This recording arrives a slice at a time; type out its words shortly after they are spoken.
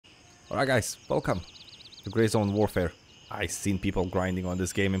Alright guys, welcome to Grey Zone Warfare. I've seen people grinding on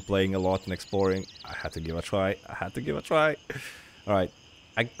this game and playing a lot and exploring. I had to give a try. Alright,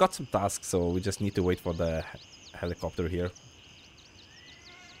 I got some tasks, so we just need to wait for the helicopter here.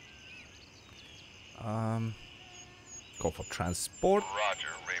 Go for transport. Roger,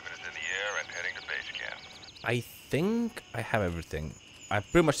 Raven is in the air and heading to base camp. I think I have everything. I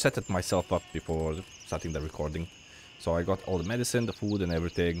pretty much set it myself up before starting the recording. So I got all the medicine, the food and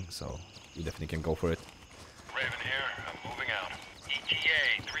everything, so we definitely can go for it. Raven here, I'm moving out.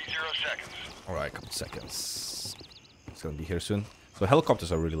 ETA, 30 seconds. Alright, couple seconds. It's gonna be here soon. So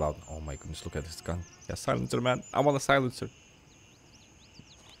helicopters are really loud. Oh my goodness, look at this gun. Yeah, silencer, man. I want a silencer.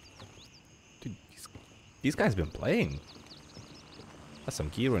 Dude, these guys been playing. Got some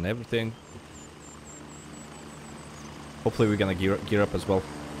gear and everything. Hopefully we're gonna gear up as well.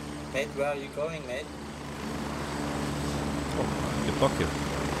 Mate, where are you going, mate? Oh, good talk here.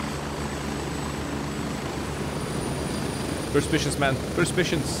 First missions, man. First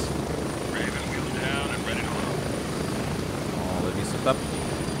missions. Raven, wheels down and ready to load. Oh, let me set up.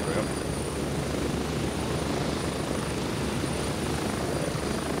 There we go.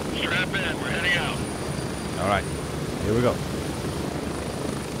 Strap in, we're heading out. Alright, here we go.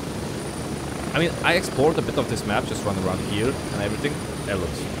 I mean, I explored a bit of this map, just run around here and everything. It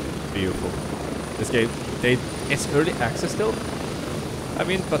looks beautiful. This game, it's early access still. I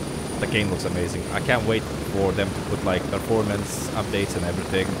mean, but the game looks amazing. I can't wait for them to put like performance updates and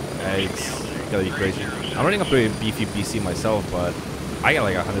everything. It's gonna be crazy. I'm running a pretty beefy PC myself, but I got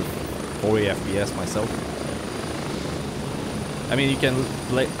like 140 FPS myself. I mean, you can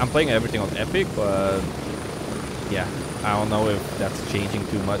play. I'm playing everything on Epic, but yeah, I don't know if that's changing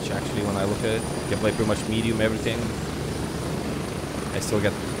too much actually when I look at it. You can play pretty much medium everything. I still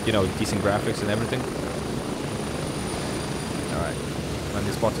get, you know, decent graphics and everything. Alright,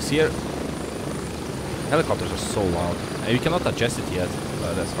 landing spot is here. Helicopters are so loud. And you cannot adjust it yet,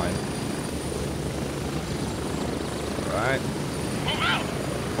 but that's fine. Alright. Move out!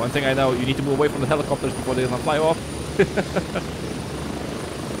 One thing I know, you need to move away from the helicopters before they're gonna fly off.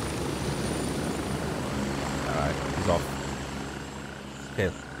 Alright, he's off.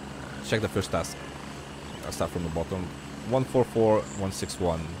 Okay, check the first task. I'll start from the bottom.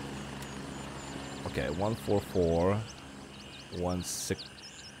 144161. Okay, 14416.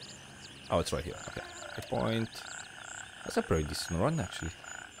 Oh, it's right here. Okay, good point. That's a pretty decent run, actually.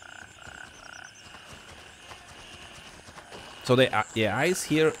 So the AIs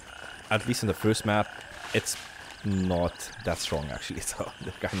here, at least in the first map, it's not that strong actually. So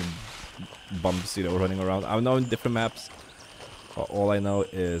they're kind of bumps, you know, running around. I know in different maps. All I know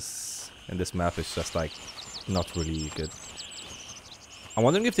is in this map it's just like not really good. I'm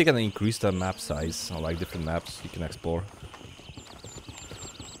wondering if they can increase the map size or like different maps you can explore.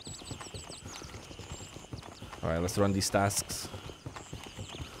 Alright, let's run these tasks.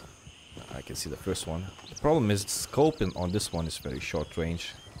 I can see the first one. The problem is the scope on this one is very short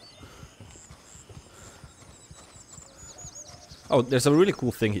range. Oh, there's a really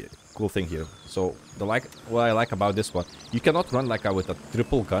cool thing here. So what I like about this one, you cannot run like with a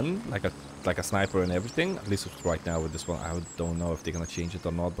triple gun, like a sniper and everything. At least right now with this one, I don't know if they're gonna change it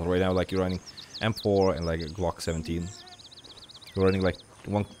or not. But right now, like you're running M4 and like a Glock 17. You're running like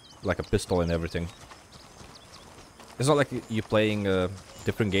a pistol and everything. It's not like you're playing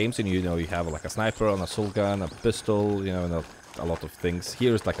different games and you know you have like a sniper, an assault gun, a pistol, you know, and a lot of things.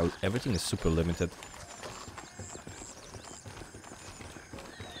 Here it's like everything is super limited.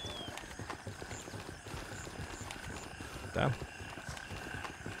 Damn.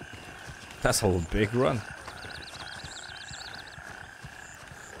 That's a big run.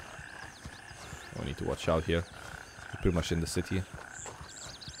 We need to watch out here. We're pretty much in the city.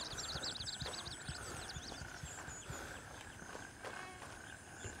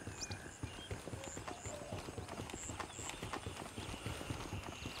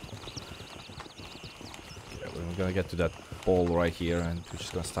 Okay, we're gonna get to that ball right here and we're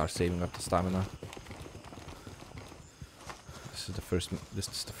just gonna start saving up the stamina. This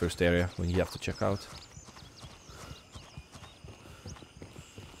is the first area when you have to check out.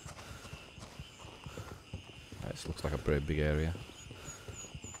 This looks like a pretty big area.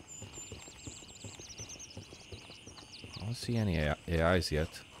 I don't see any AIs yet.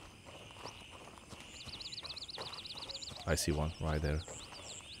 I see one right there.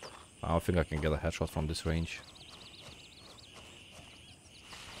 I don't think I can get a headshot from this range.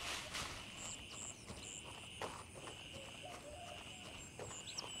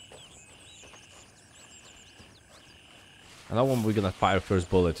 I know when we're gonna fire first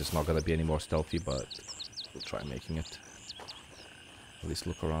bullet, it's not gonna be any more stealthy, but we'll try making it. At least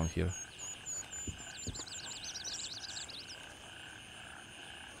look around here.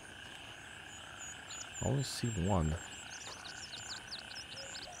 I only see one.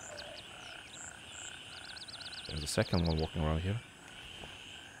 There's a second one walking around here.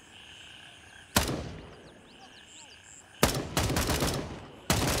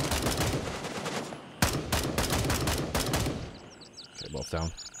 Okay, both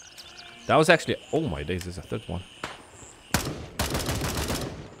down. That was actually... Oh my days, there's a third one.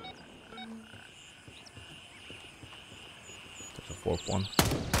 There's a fourth one.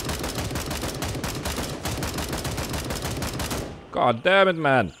 God damn it,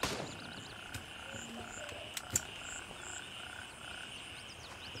 man!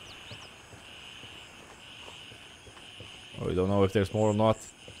 Oh, we don't know if there's more or not.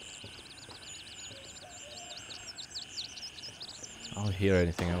 I don't hear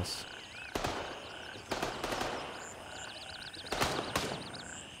anything else.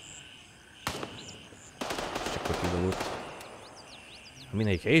 Check quickly the loot. I mean,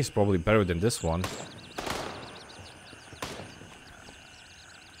 AK is probably better than this one.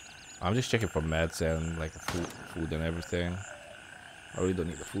 I'm just checking for meds and like food and everything. I really don't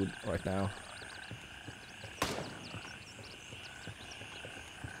need the food right now.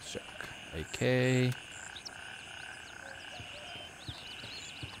 Check AK.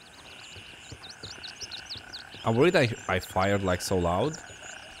 I'm worried I fired like so loud.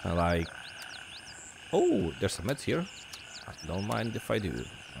 And like, oh, there's some meds here. I don't mind if I do.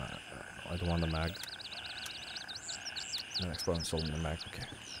 I don't want the mag. The next one sold me the mag. Okay.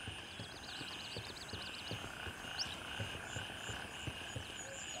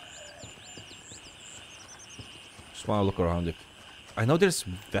 Just want to look around it. I know there's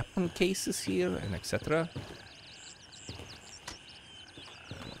weapon cases here and etc.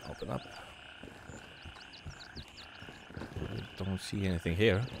 Open up. I don't see anything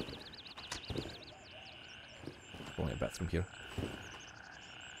here. Only a bathroom here.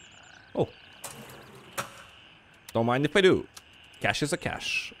 Oh. Don't mind if I do. Cash is a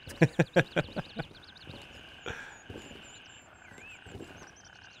cash.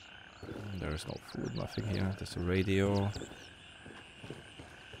 There's no food, nothing here. There's a radio.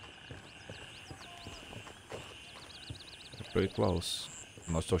 Pretty close.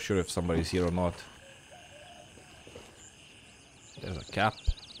 I'm not so sure if somebody's here or not. There's a cap.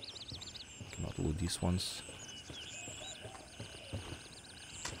 Cannot loot these ones.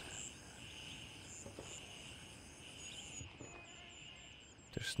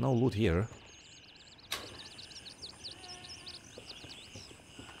 There's no loot here.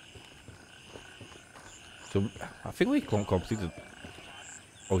 So I think we completed.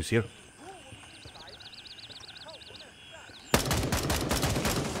 Oh, he's here.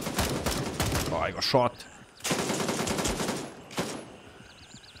 Oh, I got shot.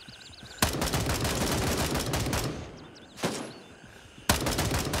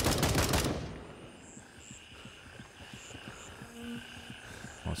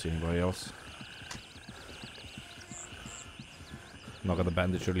 Don't see anybody else. Not got a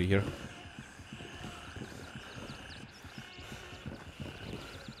bandage early here.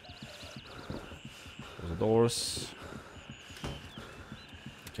 Close the doors.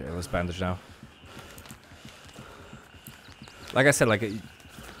 Okay, let's bandage now. Like I said, like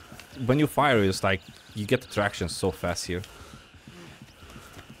when you fire, it's like you get the traction so fast here.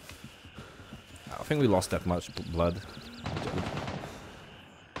 I think we lost that much blood.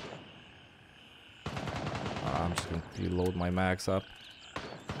 I'm just gonna reload my mags up.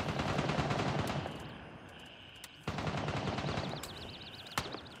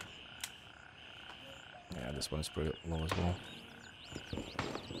 Yeah, this one is pretty low as well.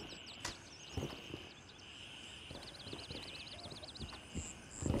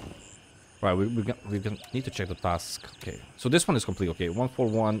 Right, we need to check the task. Okay, so this one is complete. Okay,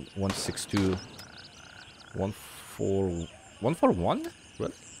 141, 162, 141?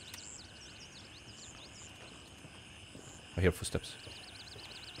 Really? I hear footsteps.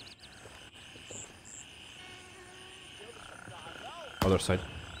 Other side.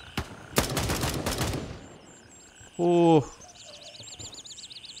 Oh,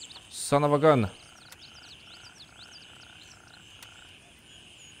 son of a gun.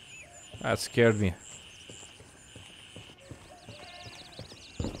 That scared me.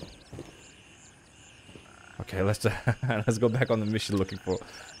 Okay, let's let's go back on the mission looking for.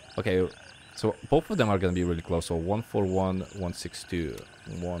 Okay, so both of them are gonna be really close. So 141, 162,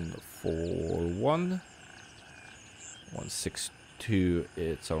 141, 162.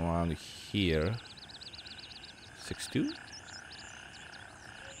 It's around here. 62.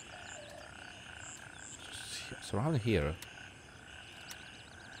 It's around here.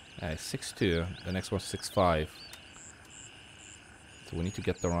 6-2. The next one's 6-5. So we need to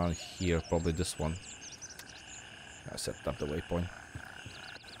get around here. Probably this one. I set up the waypoint.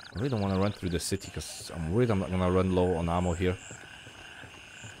 I really don't want to run through the city because I'm worried I'm not going to run low on ammo here.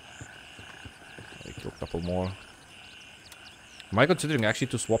 I kill a couple more. Am I considering actually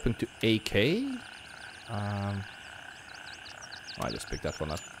to swap into AK? I just picked that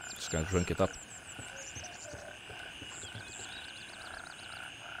one up. Just gonna drink it up.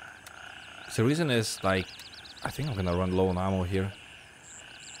 So the reason is, like, I think I'm gonna run low on ammo here.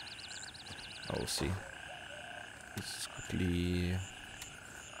 I will see. Let's quickly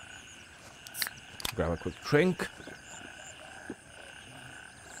grab a quick drink.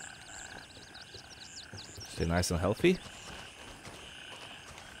 Stay nice and healthy.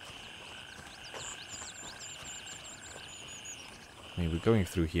 I mean, we're going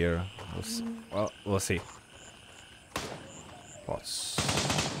through here. Well, we'll see. What's...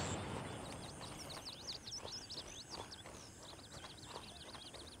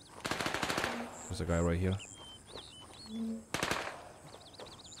 There's a guy right here.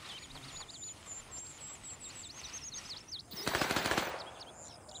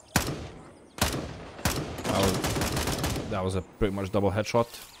 That was a pretty much double headshot.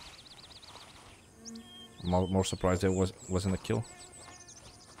 More surprised it wasn't a kill.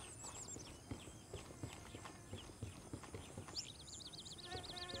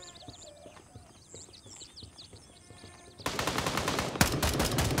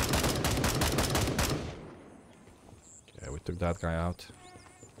 Okay, we took that guy out.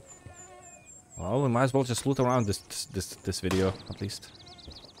 Well, we might as well just loot around this video at least.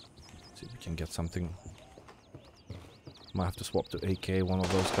 See if we can get something. Might have to swap to AK, one of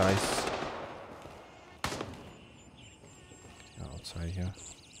those guys. Outside here.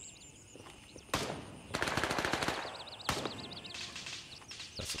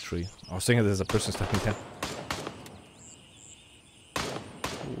 That's a tree. I was thinking there's a person stepping in.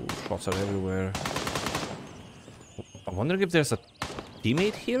 Ooh, shots are everywhere. I'm wondering if there's a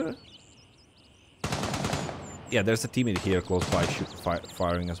teammate here? Yeah, there's a teammate here close by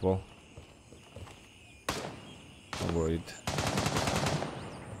firing as well. I'm worried.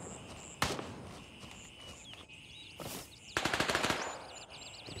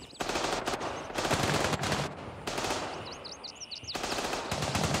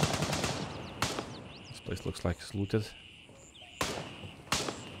 This place looks like it's looted.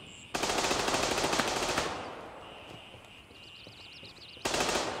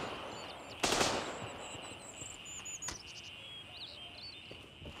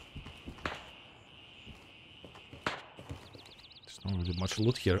 Not really much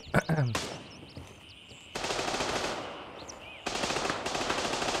loot here.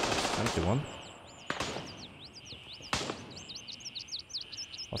 Empty one.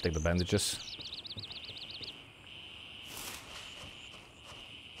 I'll take the bandages.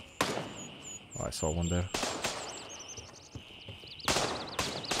 Oh, I saw one there.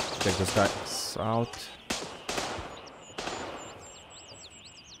 Check this guy out.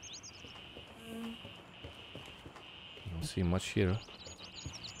 See much here.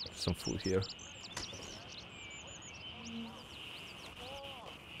 Some food here.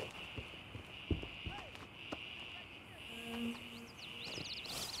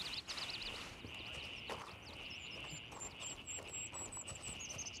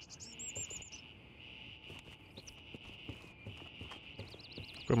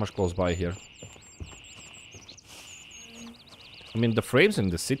 Pretty much close by here. I mean, the frames in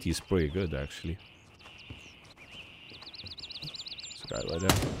the city is pretty good actually. Guy right there.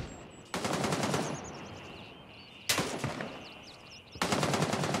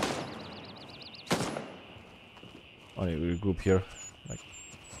 I need to regroup here. Like,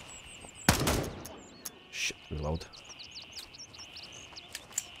 shit, reload.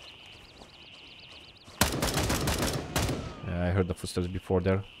 Yeah, I heard the footsteps before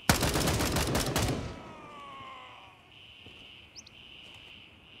there.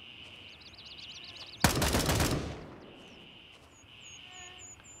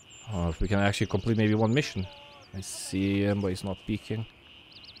 Oh, if we can actually complete maybe one mission. I see him, but he's not peeking.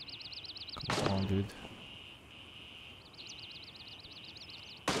 Come on, dude.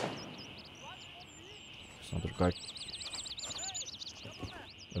 There's another guy.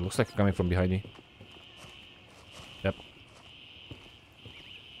 It looks like he's coming from behind me. Yep.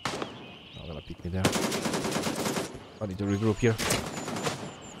 Not gonna peek me there. I need to regroup here.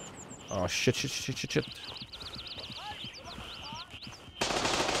 Oh, shit.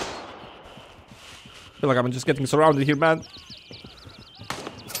 I feel like I'm just getting surrounded here, man.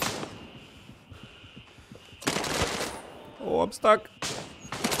 Oh, I'm stuck.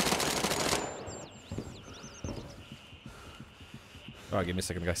 Alright, give me a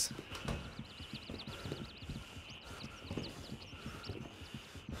second, guys.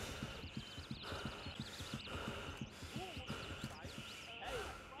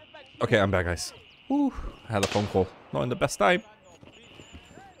 Okay, I'm back, guys. Whew, I had a phone call. Not in the best time.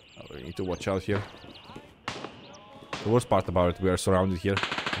 Oh, we need to watch out here. The worst part about it, we are surrounded here.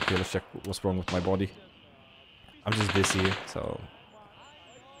 Okay, let's check what's wrong with my body. I'm just dizzy, so...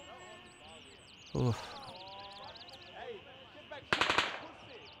 Ooh.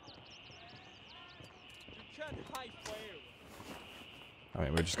 I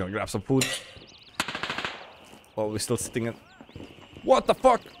mean, we're just gonna grab some food. While we're still sitting in... What the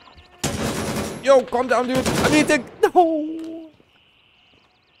fuck? Yo, calm down, dude. I'm eating. No.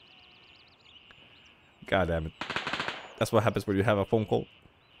 God damn it. That's what happens when you have a phone call.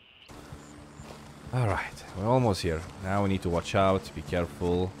 Alright, we're almost here. Now we need to watch out, be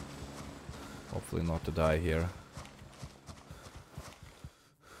careful. Hopefully not to die here.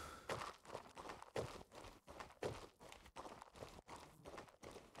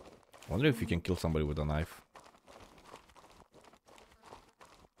 Wonder if you can kill somebody with a knife.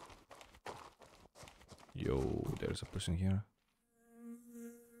 Yo, there's a person here.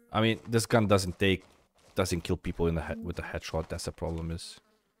 I mean, this gun doesn't kill people in the head with a headshot. That's the problem is.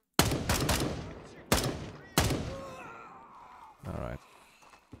 All right.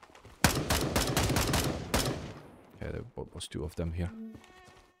 Yeah, there was two of them here.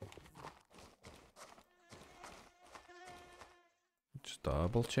 Just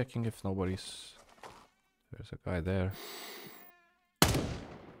double checking if nobody's. There's a guy there.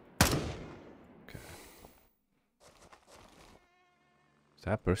 Is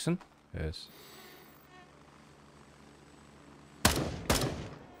that person? Yes.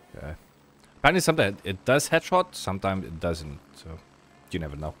 Okay. Apparently sometimes it does headshot, sometimes it doesn't. So, you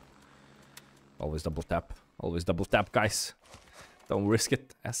never know. Always double tap. Always double tap, guys. Don't risk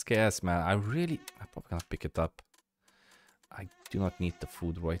it. SKS, man. I'm probably gonna pick it up. I do not need the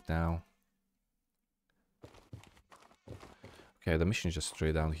food right now. Okay, the mission is just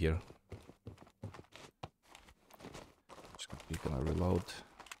straight down here. Just gonna reload.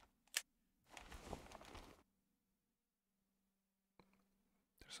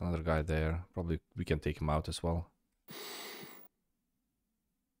 There's another guy there. Probably we can take him out as well.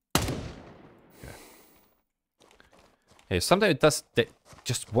 Okay. Hey, sometimes it does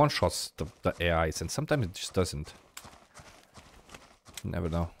just one shots the AIs, and sometimes it just doesn't. You never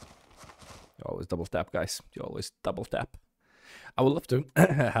know. You always double tap, guys. You always double tap. I would love to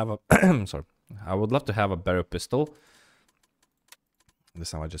have a sorry. I would love to have a better pistol.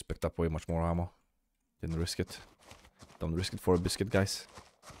 This time I just picked up way much more ammo. Didn't risk it. Don't risk it for a biscuit, guys.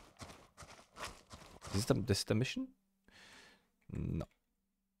 Is this the mission? No.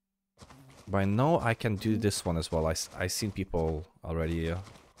 But I know I can do this one as well. I seen people already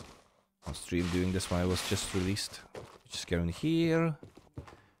on stream doing this one. It was just released. Just get in here.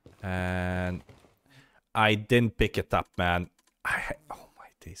 And I didn't pick it up, man. Oh my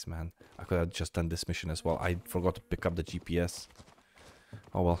days, man. I could have just done this mission as well. I forgot to pick up the GPS.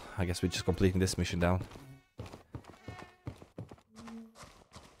 Oh well, I guess we're just completing this mission down.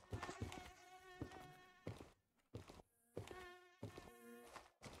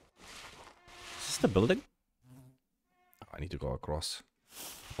 Is this the building? Oh, I need to go across.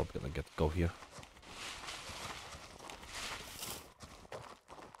 Probably gonna go here.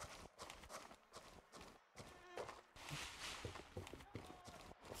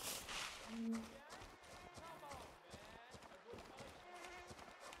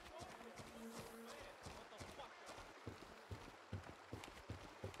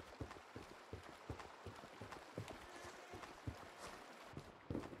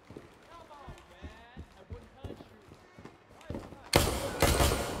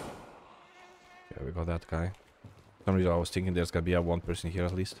 We got that guy. For some reason I was thinking there's gonna be a one person here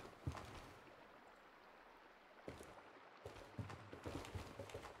at least.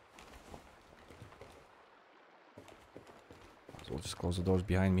 So we'll just close the doors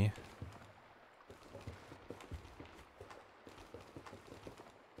behind me.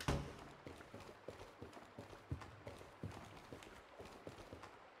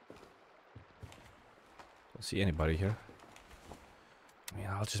 Don't see anybody here. I mean,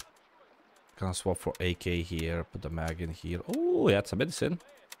 I'll just gonna swap for AK here, put the mag in here. Oh, yeah, it's a medicine.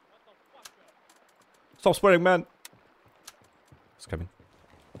 Stop swearing, man. It's coming.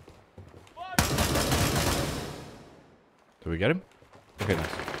 Did we get him? Okay, nice.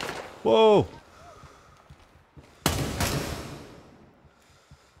 Whoa!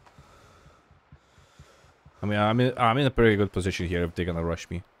 I mean, I'm in a pretty good position here if they're gonna rush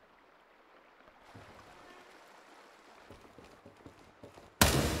me.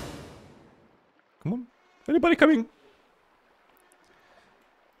 Come on. Anybody coming?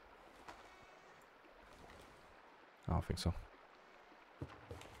 I don't think so.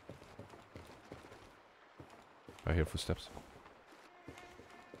 I hear footsteps.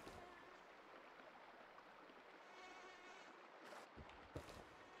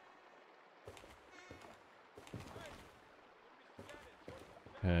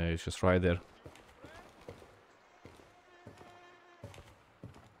 It's just right there.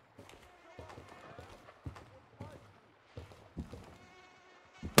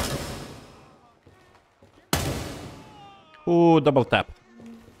 Ooh, double tap.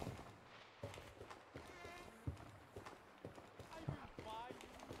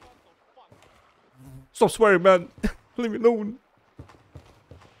 Stop swearing, man. Leave me alone.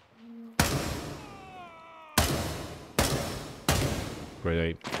 Great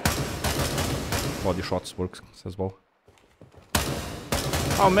aim. Body shots works as well.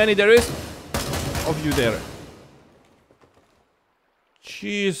 How many there is of you there?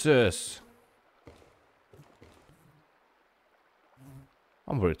 Jesus.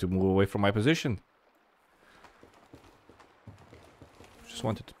 I'm ready to move away from my position. Just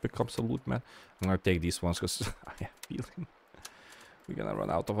wanted to pick up some loot, man. I'm gonna take these ones because I have a feeling we're gonna run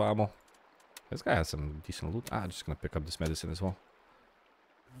out of ammo. This guy has some decent loot. I'm just gonna pick up this medicine as well.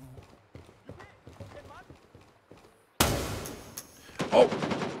 Oh!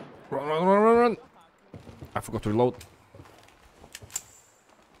 Run, run, run, run, run! I forgot to reload.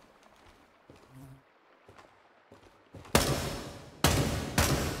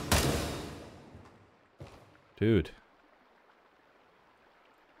 Dude.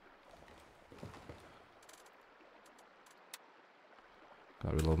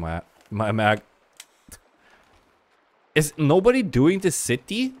 Gotta reload my mag. Is nobody doing the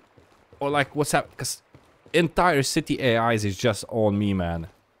city? Or like what's happening? Because entire city AIs is just on me, man.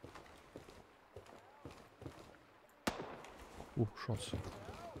 Ooh, shots.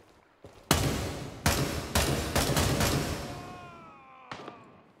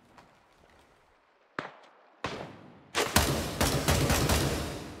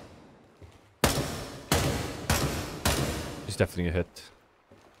 He's definitely a hit.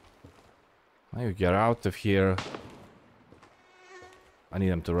 Now you get out of here. I need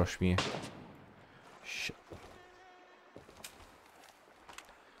them to rush me. Shit.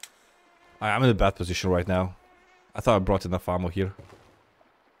 I'm in a bad position right now. I thought I brought enough ammo here.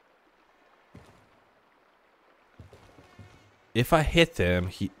 If I hit him,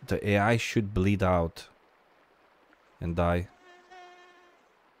 the AI should bleed out and die.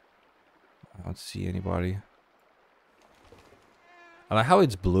 I don't see anybody. I like how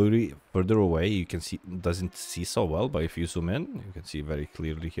it's blurry further away. You can see, doesn't see so well, but if you zoom in, you can see very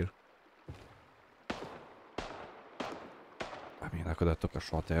clearly here. I mean, I could have took a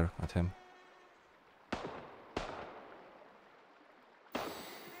shot there at him.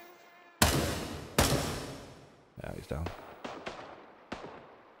 Yeah, he's down.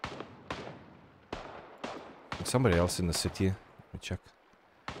 Is somebody else in the city? Let me check.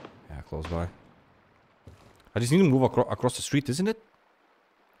 Yeah, close by. I just need to move across the street, isn't it?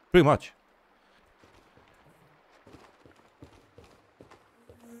 Pretty much.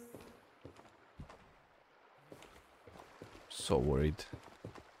 So worried.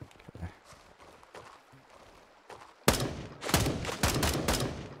 Okay.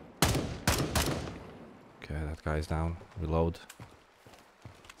 Okay, that guy's down. Reload.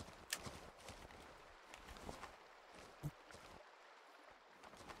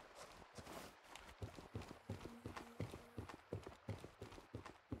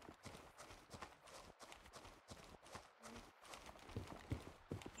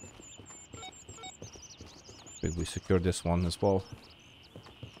 Did we secure this one as well?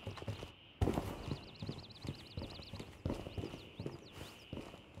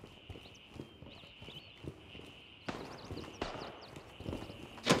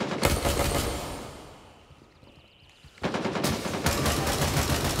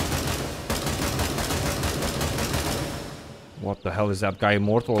 What the hell is that guy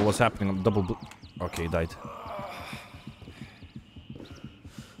immortal or what's happening? Double. Okay, he died.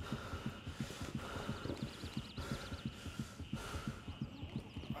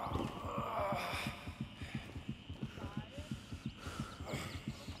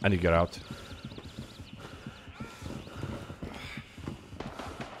 I need to get out.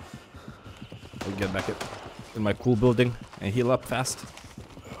 I'll get back in my cool building and heal up fast.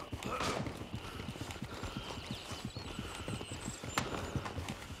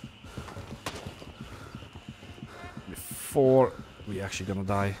 Before we actually gonna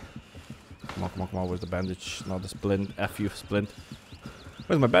die. Come on, come on, come on. Where's the bandage? Not the splint. F you, splint.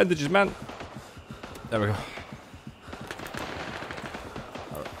 Where's my bandages, man? There we go.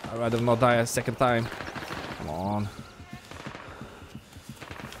 I'd rather not die a second time. Come on.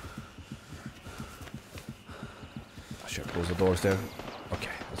 I should close the doors there. Okay,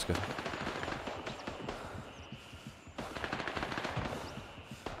 that's good.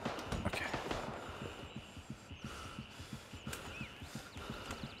 Okay.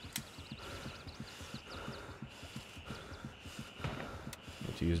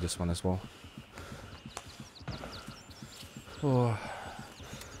 Need to use this one as well. Oh.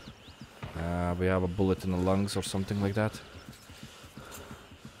 We have a bullet in the lungs or something like that.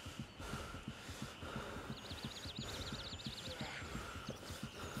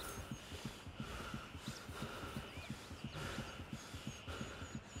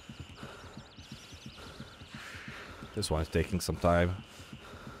 This one is taking some time.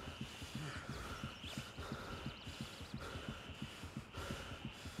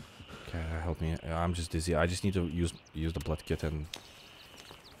 Okay, help me. I'm just dizzy. I just need to use the blood kit and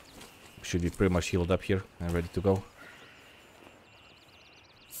should be pretty much healed up here and ready to go.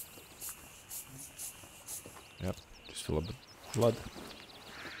 Yep, just fill up the blood.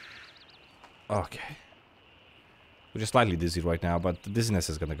 Okay. We're just slightly dizzy right now, but the dizziness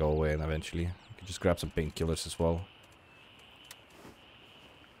is gonna go away and eventually. We can just grab some painkillers as well.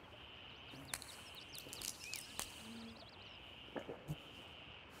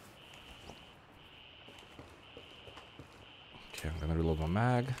 Okay, I'm gonna reload my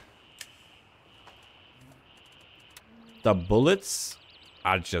mag. The bullets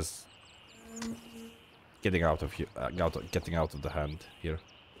are just getting out of here, getting out of the hand here.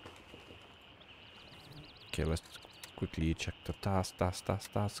 Okay, let's quickly check the task.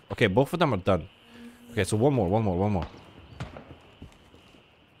 Okay, both of them are done. Okay, so one more.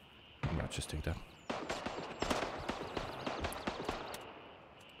 Let's just take that.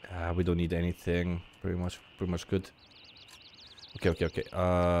 We don't need anything. Pretty much good. Okay.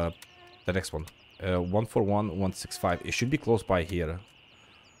 The next one. 141, 165. It should be close by here.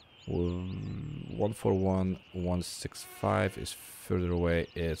 141, 165 is further away.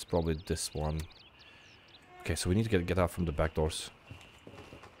 It's probably this one. Okay, so we need to get out from the back doors.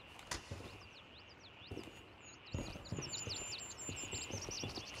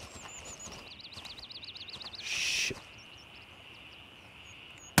 Shit.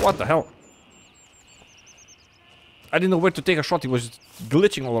 What the hell? I didn't know where to take a shot. He was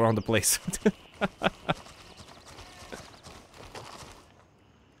glitching all around the place.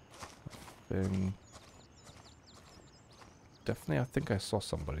 Definitely, I think I saw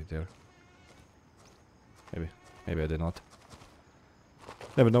somebody there. Maybe I did not.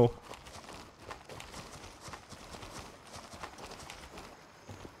 Never know.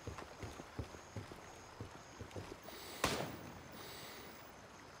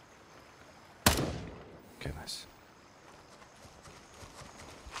 Okay, nice.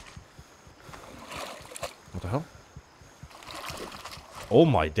 What the hell? Oh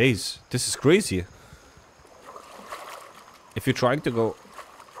my days, this is crazy. If you're trying to go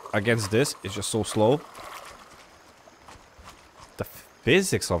against this, it's just so slow. The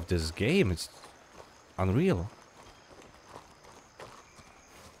physics of this game is unreal.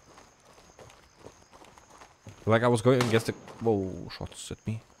 Like I was going against the... Whoa, shots at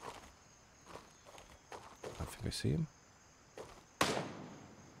me. I think I see him.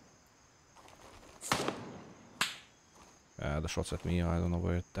 The shots at me, I don't know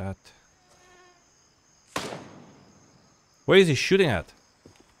where it's at. Where is he shooting at?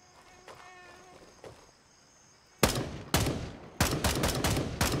 Okay,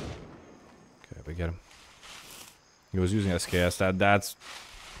 we get him. He was using SKS. That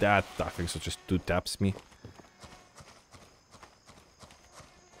I think so just 2 taps me.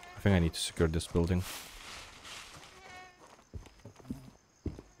 I think I need to secure this building.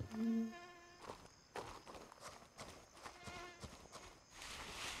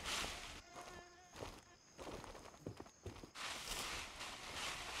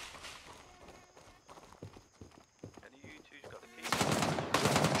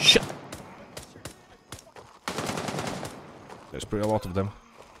 Shit! There's pretty a lot of them.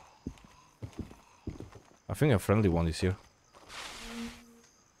 I think a friendly one is here.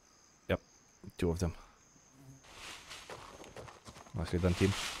 Yep, 2 of them. Nicely done,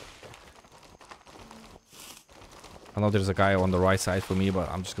 team. I know there's a guy on the right side for me, but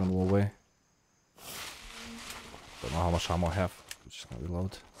I'm just gonna move away. Don't know how much ammo I have. I'm just gonna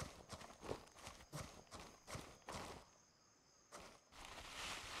reload.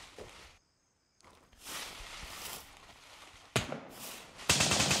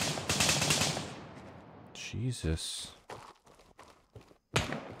 Jesus.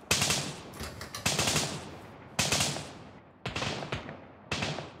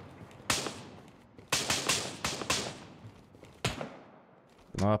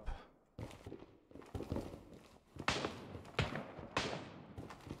 up.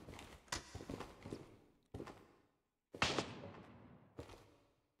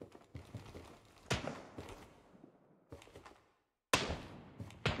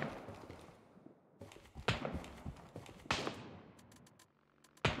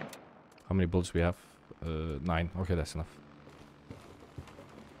 How many bullets we have? 9. Okay, that's enough.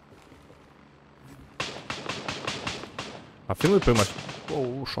 I think we pretty much...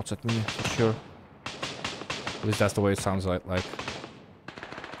 Oh, shots at me, for sure. At least that's the way it sounds like.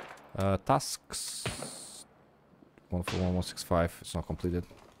 Tasks... 141-165. It's not completed.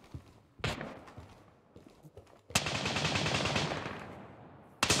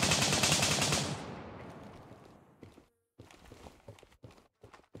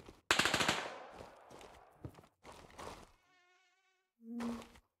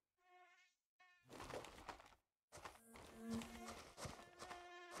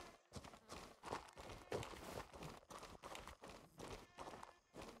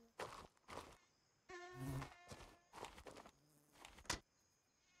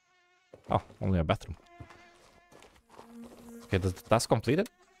 Oh, only a bathroom. Okay, the task completed.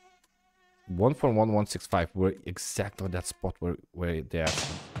 141-165. We're exactly on that spot where they are.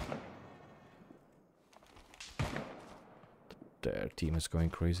 Their team is going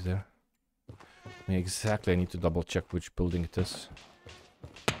crazy there. Exactly, I need to double check which building it is.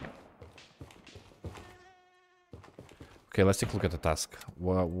 Okay, let's take a look at the task.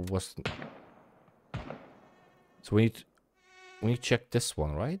 What was... So we need to check this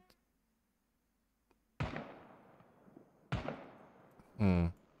one, right?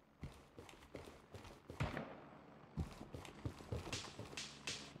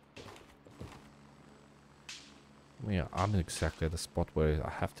 Yeah, I'm exactly at the spot where I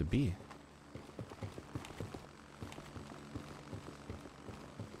have to be.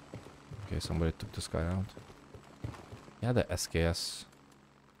 Okay, somebody took this guy out. Yeah, the SKS.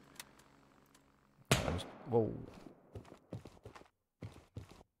 Whoa.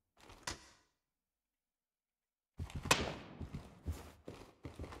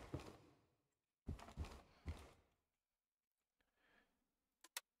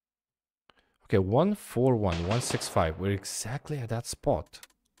 Okay, 141-165. We're exactly at that spot.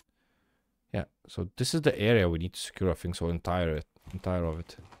 Yeah, so this is the area we need to secure, I think, so entire of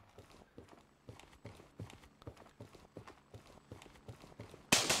it.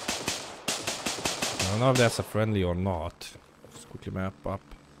 I don't know if that's a friendly or not. Just quickly map up.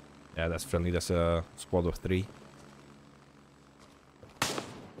 Yeah, that's friendly. That's a squad of 3.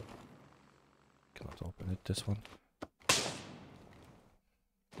 Cannot open it, this one.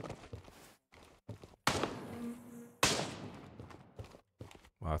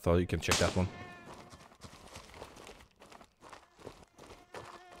 I thought you can check that one.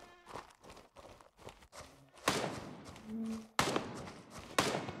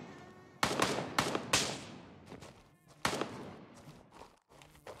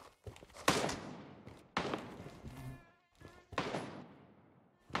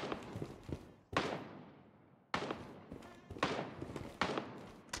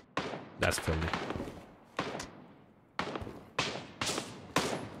 That's friendly.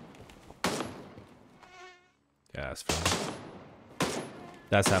 Yeah, that's friendly.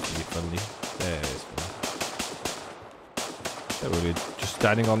 That's have to be friendly. Yeah, it's friendly. They're really just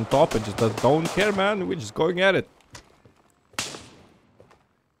standing on top and just don't care, man. We're just going at it.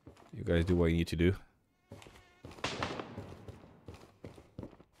 You guys do what you need to do.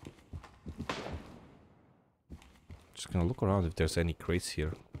 Just gonna look around if there's any crates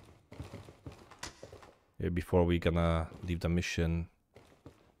here. Yeah, before we gonna leave the mission.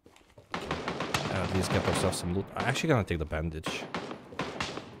 At least get ourselves some loot. I'm actually gonna take the bandage.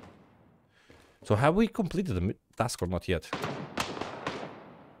 So have we completed the task or not yet?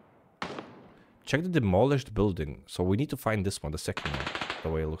 Check the demolished building. So we need to find this one, the second one. The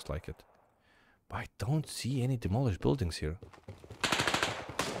way it looks like it. But I don't see any demolished buildings here.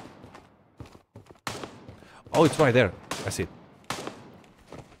 Oh, it's right there. I see it.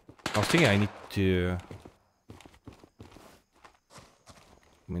 I was thinking I need to...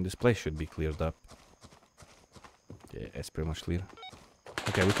 I mean, this place should be cleared up. Yeah, it's pretty much clear.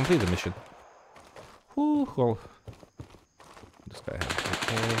 Okay, we completed the mission. Whew, well. This guy has...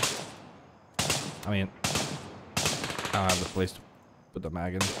 Okay. I mean... I don't have the place to put the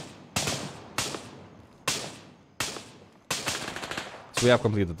mag in. So we have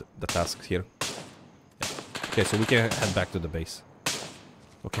completed the tasks here. Yeah. Okay, so we can head back to the base.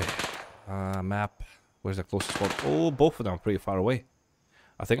 Okay. Map. Where's the closest spot? Oh, both of them are pretty far away.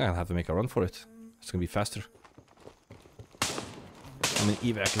 I think I'll have to make a run for it. It's gonna be faster. I mean,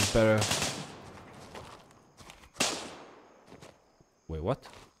 evac is better. Wait, what?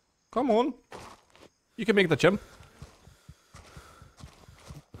 Come on. You can make the jump.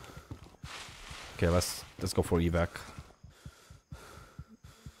 Okay, let's go for evac.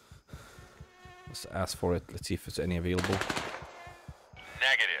 Let's ask for it. Let's see if it's any available.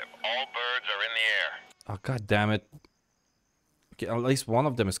 Negative. All birds are in the air. Oh, god damn it. Okay, at least one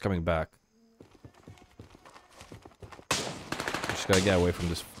of them is coming back. Just gotta get away from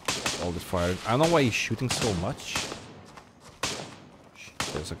this, all this fire. I don't know why he's shooting so much. Shit,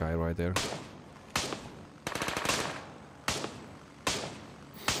 there's a guy right there.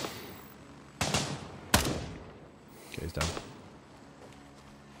 Okay, he's down.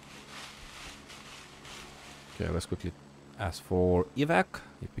 Okay, let's quickly ask for evac,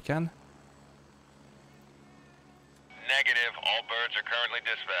 if we can. Negative. All birds are currently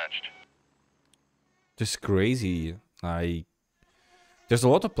dispatched. This is crazy. There's a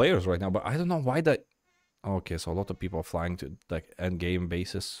lot of players right now, but I don't know why that... Okay, so a lot of people are flying to, like, endgame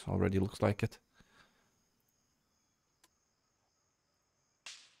bases already, looks like it.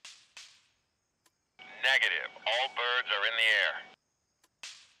 Negative. All birds are in the air.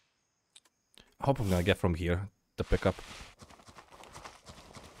 I hope I'm gonna get from here, the pickup.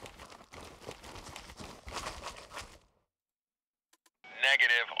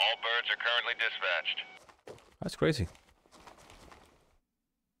 Negative. All birds are currently dispatched. That's crazy.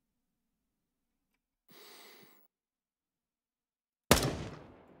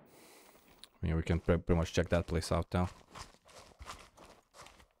 Yeah, we can pretty much check that place out now.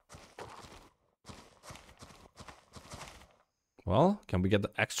 Well, can we get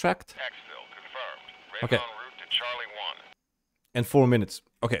the extract? Exfil confirmed. Okay. En route to Charlie 1. In 4 minutes.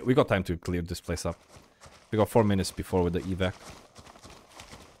 Okay, we got time to clear this place up. We got 4 minutes before with the evac.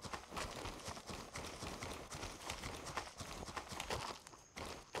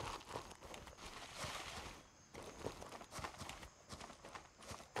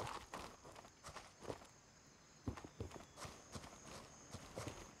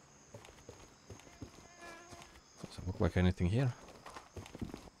 Doesn't look like anything here.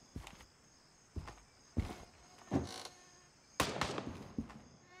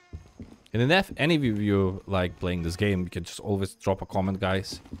 And if any of you like playing this game, you can just always drop a comment,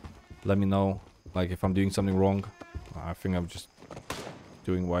 guys. Let me know, like, if I'm doing something wrong. I think I'm just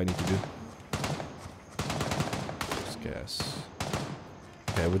doing what I need to do. Just guess.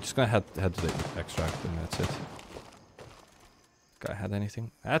 Okay, we're just gonna head to the extract and that's it. Guy had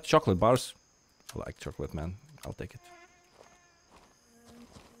anything? I had chocolate bars. I like chocolate, man. I'll take it.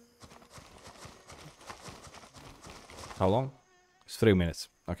 How long? It's 3 minutes.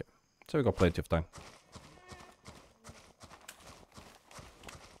 Okay. So we got plenty of time.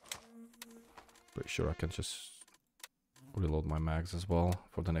 Pretty sure I can just reload my mags as well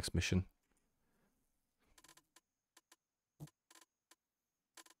for the next mission.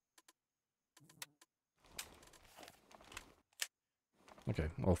 Okay,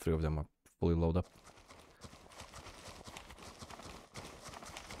 all three of them are fully loaded up.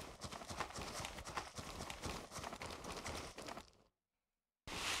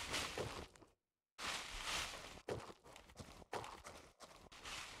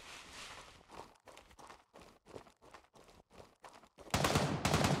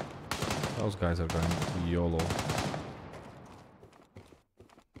 Those guys are going YOLO.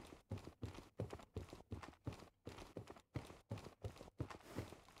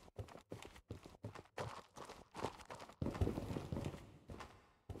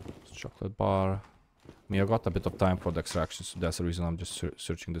 Chocolate bar. I mean, I got a bit of time for the extraction, so that's the reason I'm just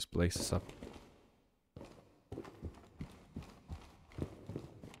searching this place up.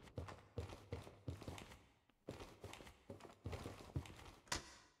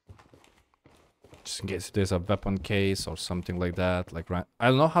 Just in case there's a weapon case or something like that. Like, I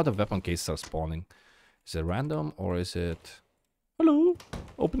don't know how the weapon cases are spawning. Is it random or is it... Hello?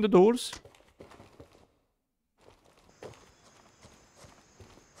 Open the doors.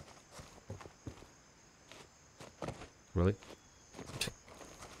 Really?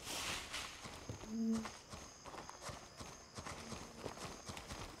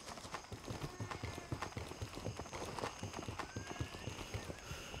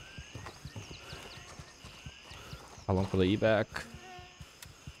 How long for the evac?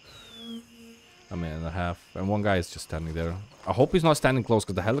 A minute and a half. And one guy is just standing there. I hope he's not standing close,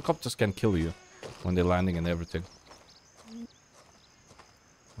 because the helicopters can kill you when they're landing and everything.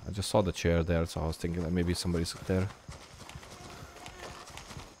 I just saw the chair there, so I was thinking that maybe somebody's there.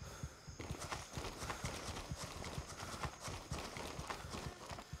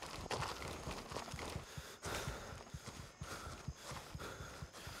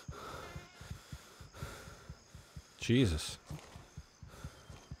 Jesus.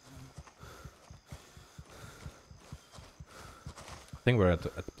 I think we're at the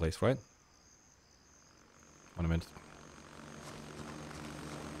place, right? 1 minute.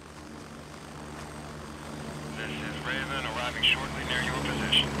 This is Raven arriving shortly near your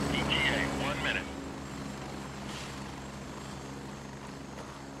position. ETA 1 minute.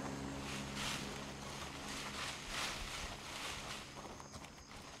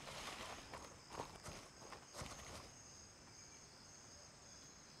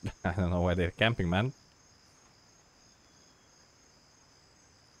 I don't know why they're camping, man.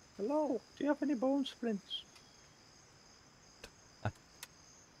 Hello, do you have any bone splints?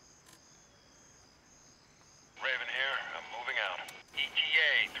 Raven here. I'm moving out. ETA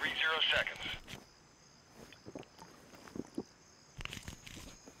 30 seconds.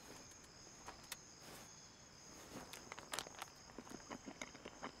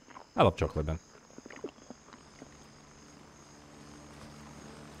 I love chocolate, man.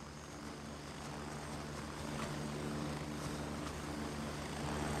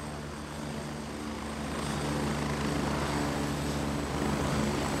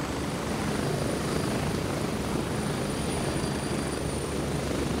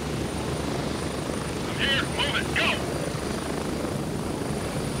 I'm here. Move it. Go.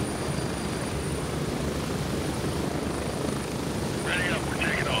 Ready up. We're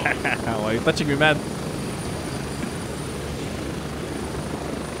taking off. Why are you touching me, man?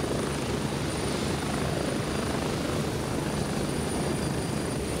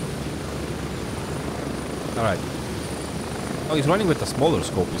 Alright. Oh, he's running with a smaller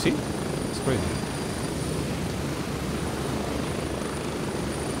scope, you see? It's crazy.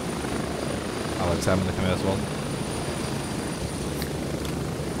 I'll examine the camera as well.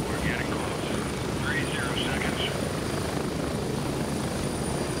 We're getting close. 30 seconds.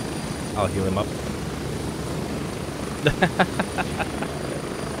 I'll heal him up.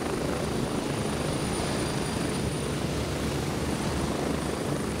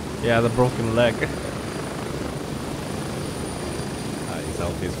 Yeah, the broken leg. He's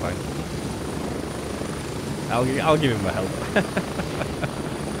healthy, he's fine. I'll give him a help.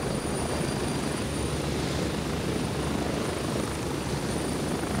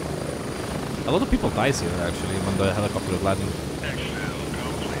 A lot of people dies here actually when the helicopter is landing. Exfil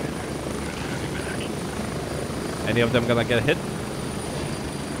completed. Good to have you back. Any of them gonna get hit?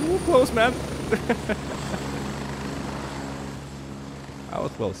 Ooh, close, man. I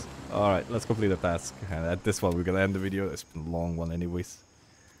was close. Alright, let's complete the task. And at this one, we're gonna end the video. It's been a long one anyways.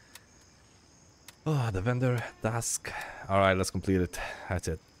 Oh, the vendor task. Alright, let's complete it. That's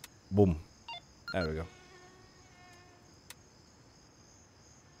it. Boom. There we go.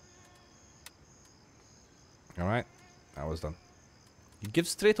 Alright, that was done. You give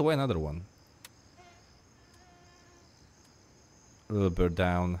straight away another one. A little bit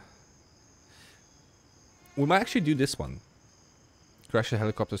down. We might actually do this one. Crash a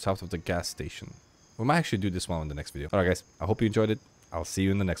helicopter south of the gas station. We might actually do this one in the next video. Alright guys, I hope you enjoyed it. I'll see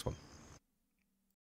you in the next one.